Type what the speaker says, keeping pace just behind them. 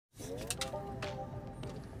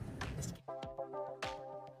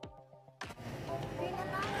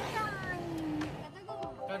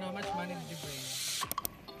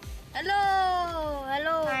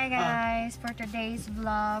for today's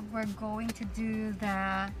vlog, we're going to do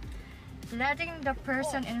the letting the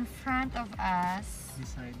person in front of us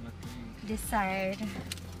decide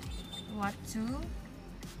what to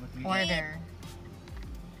order.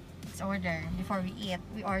 Let's order before we eat.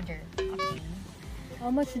 We order. Okay.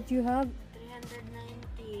 How much did you have?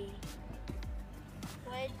 390.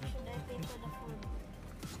 Why should I pay for the food?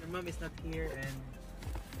 Your mom is not here and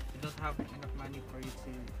you don't have enough money for you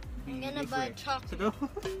to be I'm gonna buy chocolate.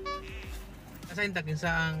 Asahin takin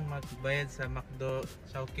saang magbayad sa McDo,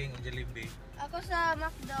 chowking o jollibee? Ako sa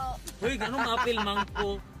McDo. Uy, ganun apil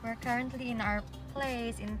mangko. We're currently in our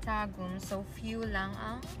place in Tagum, so few lang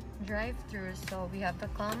ang drive-thru. So we have the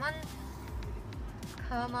common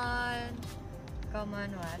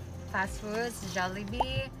what? Fast foods,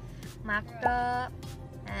 Jollibee, McDo,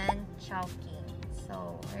 and chowking.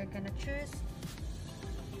 So we're gonna choose.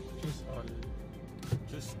 Choose all.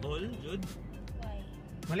 Choose all, Jude? Why?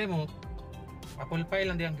 Mali mo, apple pie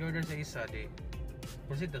lang di ang order sa isa, di.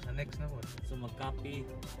 Proceed sa next na po. So mag-copy.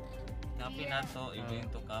 Copy na to, going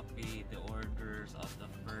to copy the orders of the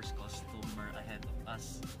first customer ahead of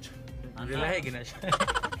us. Dilahe gina siya.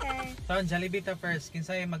 Okay. So, Jollibee ta first.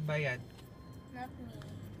 Kinsay magbayad? Not me.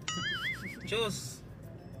 Choose.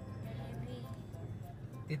 Jollibee.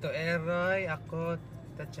 Tito Eroy, ako,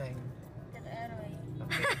 Tita Cheng. Tito Eroy.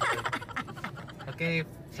 Okay,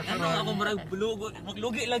 sa Ano karon. ako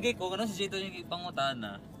maglugi lagi ko kung ano si Jito yung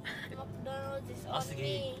pangutana. McDonald's is on Sige,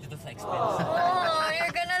 me. dito sa expense. Oh, you're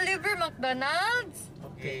gonna live your McDonald's?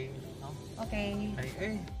 Okay. Okay.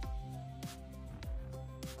 Ay.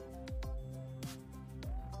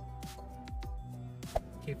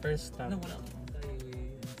 Okay, first stop. Ano wala akong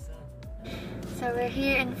So we're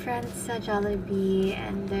here in front sa Jollibee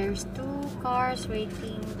and there's 2 cars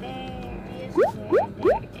waiting there.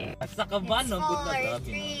 There. Sa kaban, no? Good na 4, grabe.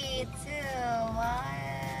 3, 2,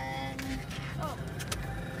 1. Oh.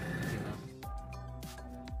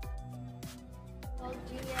 Oh,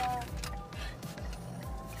 Gia.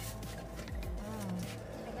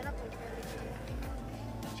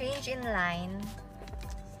 Change in line.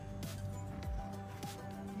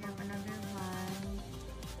 We have another one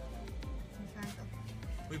in front of.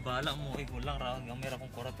 Uy, bahala mo. Uy, kulang ra. Ang meron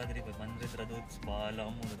kong korata diri 500 ra doon.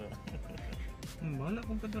 Bahala mo. Wala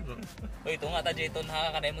kong kadaro. Uy, ito nga ta, Jito.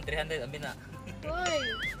 Nakakanay mo 300. Ambi na. Uy!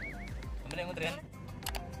 Ambi na mo 300.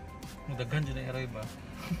 Daghan dyan ang Eroy ba?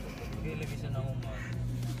 Okay, lagi siya na human.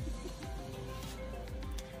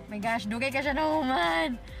 My gosh, dugay ka siya na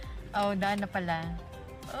human. Oh, daan na pala.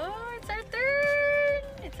 Oh, it's our turn!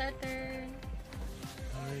 It's our turn.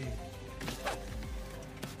 Ay.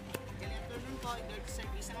 Good afternoon po.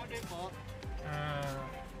 Isang order po.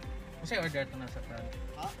 Kasi order ito nasa front.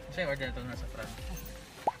 Ha? Kasi order ito nasa front.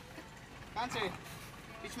 Cancer.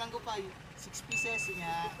 Peach mango pie. 6 pieces.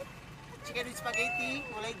 Nga. Chicken with spaghetti.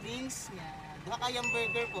 Walay drinks. Nga. Duha kayang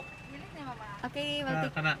burger po. Okay, mag-take.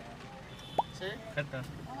 Kana. Sir? Kanta.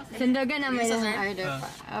 Sundagan naman Isa, yung sir? order pa.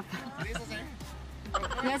 Seryoso, sir?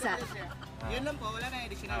 Yes, sir. Yun lang po. Wala na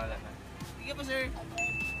additional. Wala na. Sige po, sir.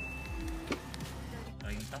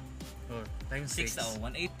 30. Oh, times 6 6.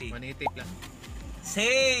 180. 180 lang.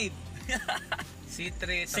 Save!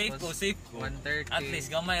 C3 Safe ko, safe ko. 130. At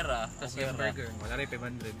least gamay ra. Tapos Okay yung ra. burger. Wala rin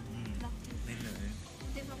 500.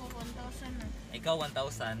 Hindi pa ko 1,000 na. Ikaw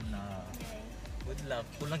 1,000 na good luck.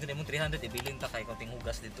 Kung lang din mo 300 ibilin ta kay konting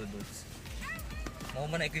hugas dito dudes.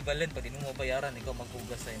 Mao man na equivalent pag di mo mabayaran ikaw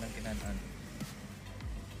maghugas sa inang kinanan.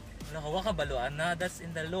 Wala ka wa ka baluan na, that's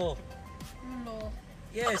in the law. Hello.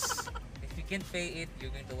 Yes. If you can't pay it,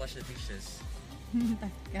 you're going to wash the dishes.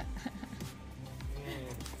 Taka.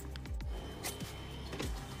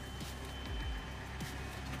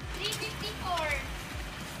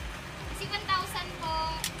 Kasi 1,000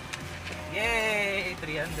 po. Yay!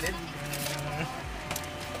 300.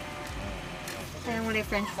 Sayang muli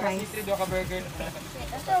french fries. C3 doon ka burger.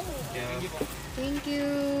 Thank you.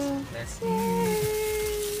 Let's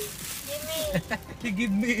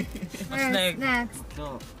Give me. What's next? Next.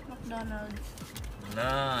 So, McDonald's.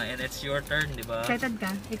 na, and it's your turn, di ba? Excited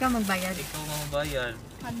ka? Ikaw magbayad. Ikaw mabayad.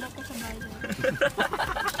 Handa ko sa bayan.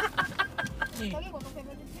 Lagi ko kasi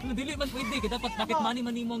ba? Dili man pwede, kaya dapat pocket money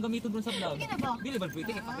man mo ang gamiton doon sa vlog. Sige na ba? Dili man pwede,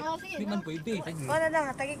 sige dili man pwede. Wala lang,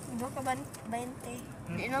 tagi ko ka ba 20?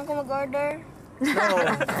 Hindi na ako mag-order.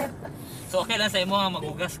 So okay lang sa imo nga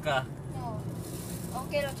magugas ka. No.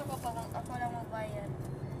 Okay lang, tsaka pa ako lang magbayad.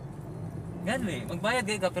 Ganli, magbayad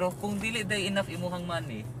gay ka pero kung dili day enough imuhang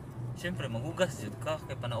money, syempre magugas jud ka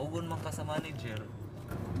kay panaugon man ka sa manager.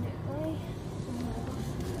 Ay.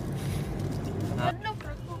 Ha? Ano,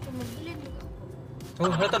 pero ko, kumagilid ako. So,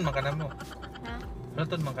 hatan man ka na mo. Ha?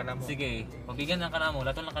 Laton man ka na mo. Sige, pabigyan lang ka na mo.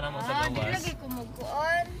 Laton lang ka na mo sa Di gawas. lagi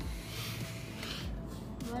kumukuan.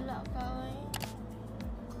 Wala ka eh.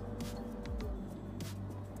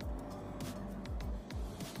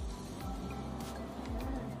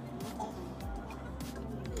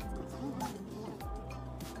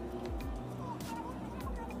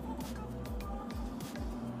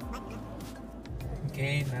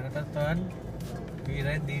 Okay, narataton. Be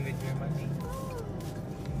ready with your money.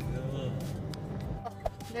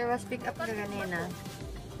 There was pick up ka kanina.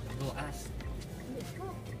 Go ask.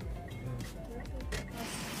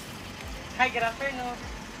 Hi, good afternoon.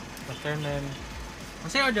 Afternoon.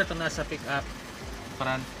 Kasi order to na sa pick up.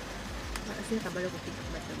 Front. Kasi kabalo ko pick up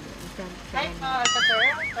ba ito? Hi, sir.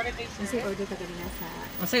 Sorry, please, Kasi sir. order ka kanina sa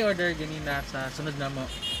Kasi order ganina sa sunod na mo.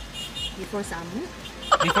 before sa amo.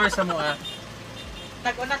 Before sa mo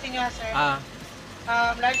Nag-una sa inyo, sir.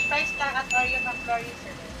 Large fries lang at Oreo McFlurry,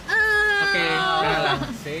 sir. Okay, kaya lang.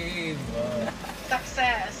 Save.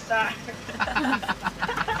 Success.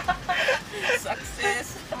 Success!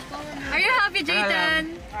 Are you happy,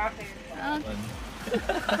 Jaytan? Okay.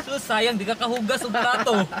 So sayang, di ka kahugas ng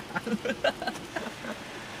plato.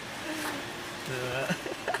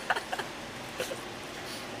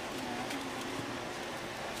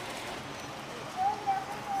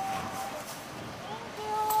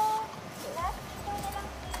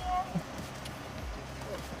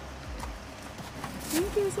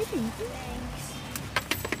 Thank you, say thank you.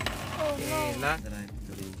 Okay, la.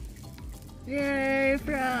 Yay,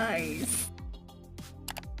 fries!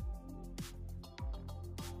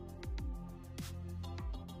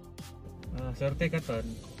 Sorte ka ton.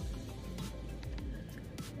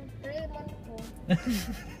 Try man ko.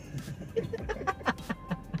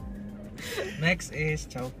 Next is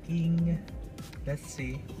chowking. Let's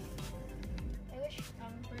see. I wish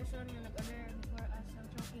person na nag-order before us ng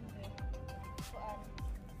chowking kuan.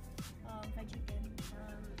 Fried chicken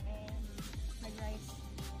and fried rice.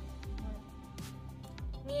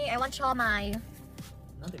 Me, I want siomai.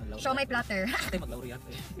 Siomai platter. Ante maglaureat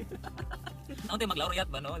eh. Ante maglaureat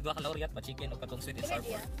ba no? Duha ka laureat ba chicken o katong sweet and sour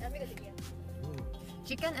pork. Dami ko sige.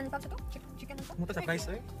 Chicken and pop ito? Chicken and pop? Muta sa price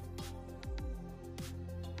eh.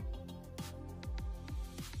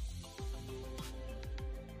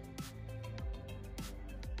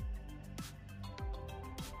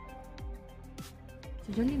 Sa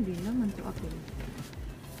Jollibee lang man to ako.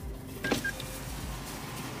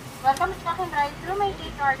 Welcome to Cheng drive-thru. May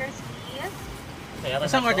take orders, please.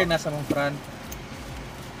 Isang order na sa mong front.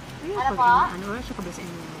 Ano po? Ano oras siya kabasa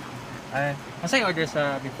inyo? Ay, masay order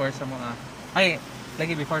sa before sa mga. Ay,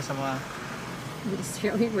 lagi before sa mga. This is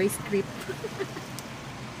really race script.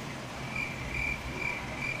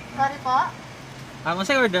 Sorry po.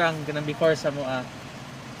 Masay order ang ganang before sa mga.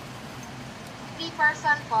 3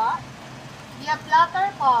 person po. Via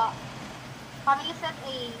platter po. Family set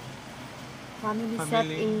A. Family set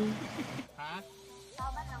Family. A. Ha?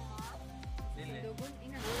 Tama lang mo. Dili.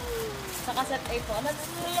 Saka set A po. Ano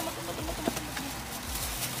po sa drink.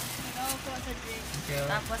 Thank you.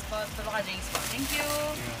 Tapos po, tulo ka drinks po. Thank you.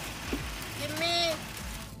 Give me.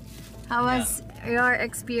 How was your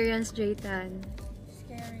experience, Jaytan?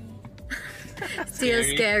 Scary. Still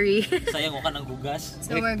scary. Sayang ko ka ng hugas.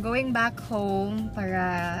 So we're going back home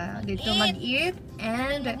para dito Eat. mag-eat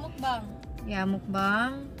and Mukbang. yeah,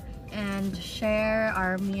 mukbang and share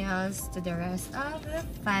our meals to the rest of the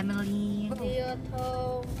family. See you at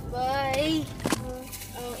home. Bye.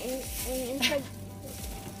 Inside.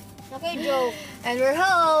 Okay, joke. And we're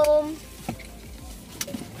home.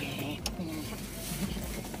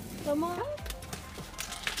 Come on.